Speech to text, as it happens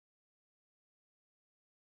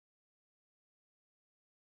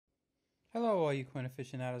Hello, all you coin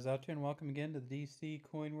aficionados out there, and welcome again to the DC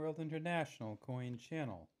Coin World International Coin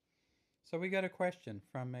Channel. So we got a question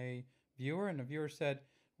from a viewer, and the viewer said,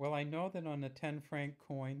 well, I know that on the 10 franc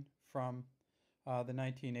coin from the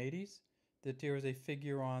 1980s that there is a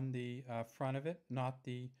figure on the front of it, not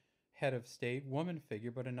the head of state woman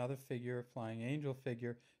figure, but another figure, a flying angel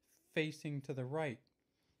figure, facing to the right.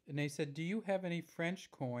 And they said, do you have any French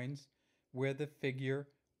coins where the figure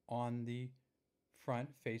on the front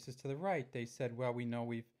faces to the right? They said, well, we know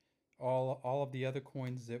we've all of the other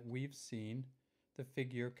coins that we've seen, the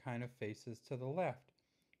figure kind of faces to the left.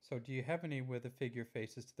 So do you have any where the figure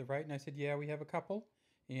faces to the right? And I said, yeah, we have a couple.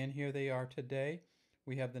 And here they are today.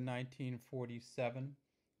 We have the 1947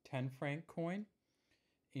 10 franc coin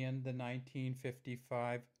and the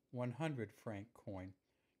 1955 100 franc coin.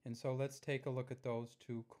 And so let's take a look at those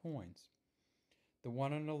two coins. The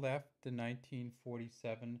one on the left, the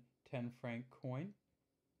 1947 10 franc coin,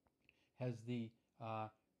 has the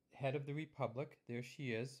head of the Republic. There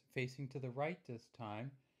she is, facing to the right this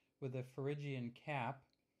time, with a Phrygian cap,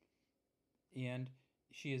 and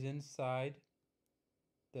she is inside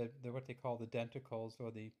the what they call the denticles,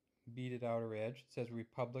 or the beaded outer edge. It says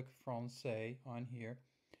Republique Française on here.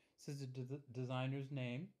 It says the designer's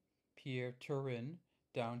name, Pierre Turin,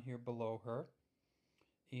 down here below her.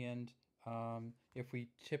 And if we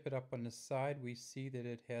tip it up on the side, we see that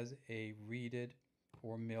it has a reeded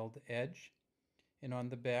or milled edge. And on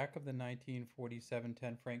the back of the 1947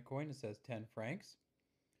 10 franc coin, it says 10 francs.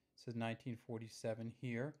 It says 1947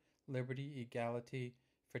 here. Liberty, equality,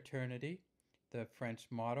 fraternity, the French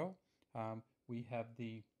motto. We have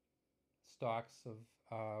the stalks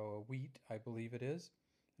of wheat, I believe it is.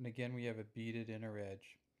 And again, we have a beaded inner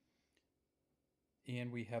edge.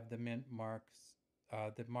 And we have the mint marks,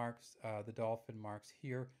 the dolphin marks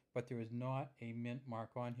here, but there is not a mint mark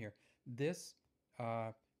on here. This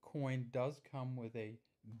coin does come with a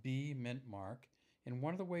B mint mark, and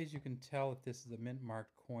one of the ways you can tell if this is a mint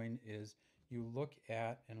marked coin is you look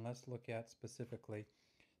at, and let's look at specifically,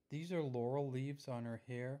 these are laurel leaves on her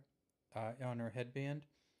hair, on her headband.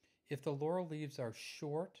 If the laurel leaves are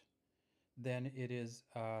short, then it is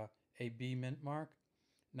a B mint mark.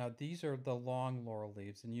 Now these are the long laurel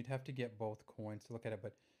leaves, and you'd have to get both coins to look at it,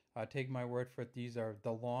 but take my word for it, these are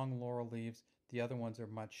the long laurel leaves. The other ones are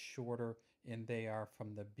much shorter, and they are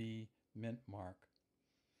from the B mint mark.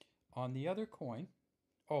 On the other coin,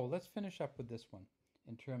 let's finish up with this one.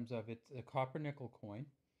 In terms of it's a copper nickel coin.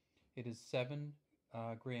 It is 7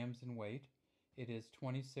 grams in weight. It is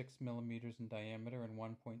 26 millimeters in diameter and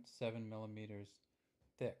 1.7 millimeters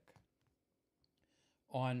thick.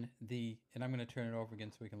 And I'm going to turn it over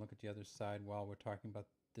again so we can look at the other side while we're talking about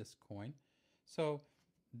this coin. So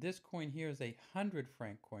this coin here is a 100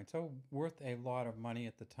 franc coin, so worth a lot of money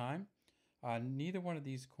at the time. Neither one of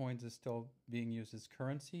these coins is still being used as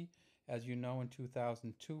currency. As you know, in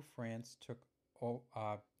 2002, France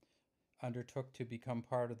undertook to become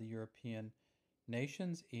part of the European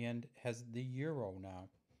nations and has the euro now.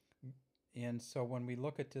 And so when we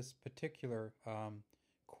look at this particular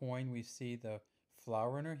coin, we see the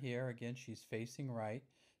flower in her hair. Again, she's facing right.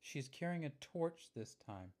 She's carrying a torch this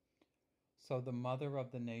time. So the mother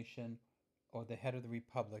of the nation, or the head of the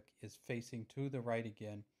republic, is facing to the right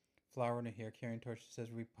again. Flower in her hair, carrying a torch. It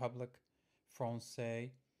says Republique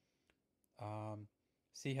Française.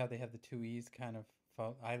 See how they have the two E's kind of.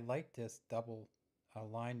 I like this double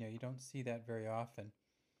line there. You don't see that very often.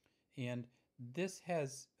 And this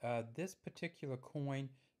has, this particular coin,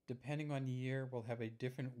 depending on the year, will have a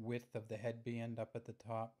different width of the headband up at the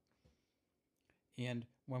top. And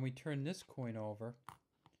when we turn this coin over,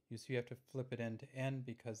 you see you have to flip it end to end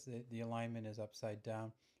because the alignment is upside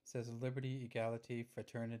down. It says Liberty, Equality,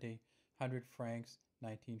 Fraternity, 100 francs,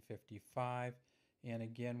 1955. And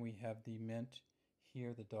again, we have the mint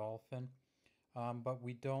here, the dolphin. But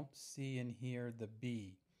we don't see in here the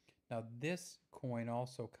B. Now this coin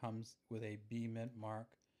also comes with a B mint mark,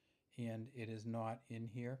 and it is not in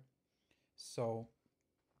here. So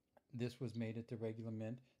this was made at the regular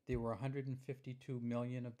mint. There were 152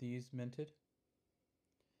 million of these minted.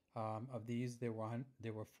 Of these, there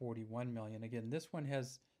were 41 million. Again, this one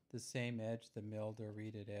has the same edge, the milled or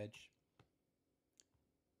reeded edge.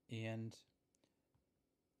 And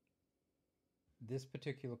this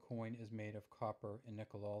particular coin is made of copper and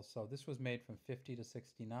nickel also. This was made from 50 to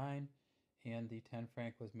 69, and the 10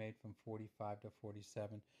 franc was made from 45 to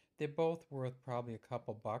 47. They're both worth probably a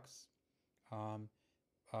couple bucks,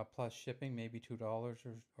 plus shipping, maybe $2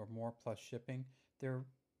 or more plus shipping. They're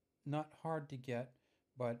not hard to get,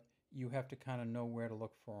 but you have to kind of know where to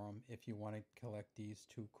look for them if you want to collect these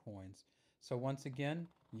two coins. So once again,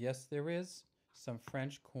 yes, there is some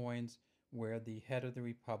French coins where the head of the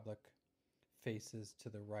republic faces to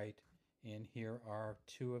the right. And here are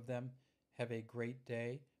two of them. Have a great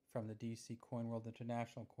day from the DC Coin World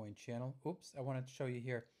International Coin Channel. Oops, I wanted to show you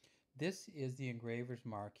here. This is the engraver's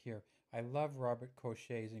mark here. I love Robert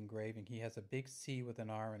Cochet's engraving. He has a big C with an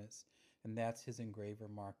R in it, and that's his engraver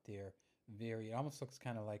mark there. It almost looks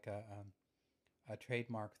kind of like a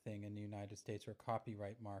trademark thing in the United States, or a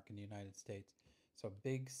copyright mark in the United States. So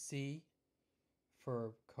big C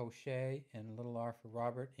for Cochet and little r for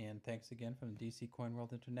Robert. And thanks again from the DC Coin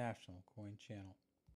World International Coin Channel.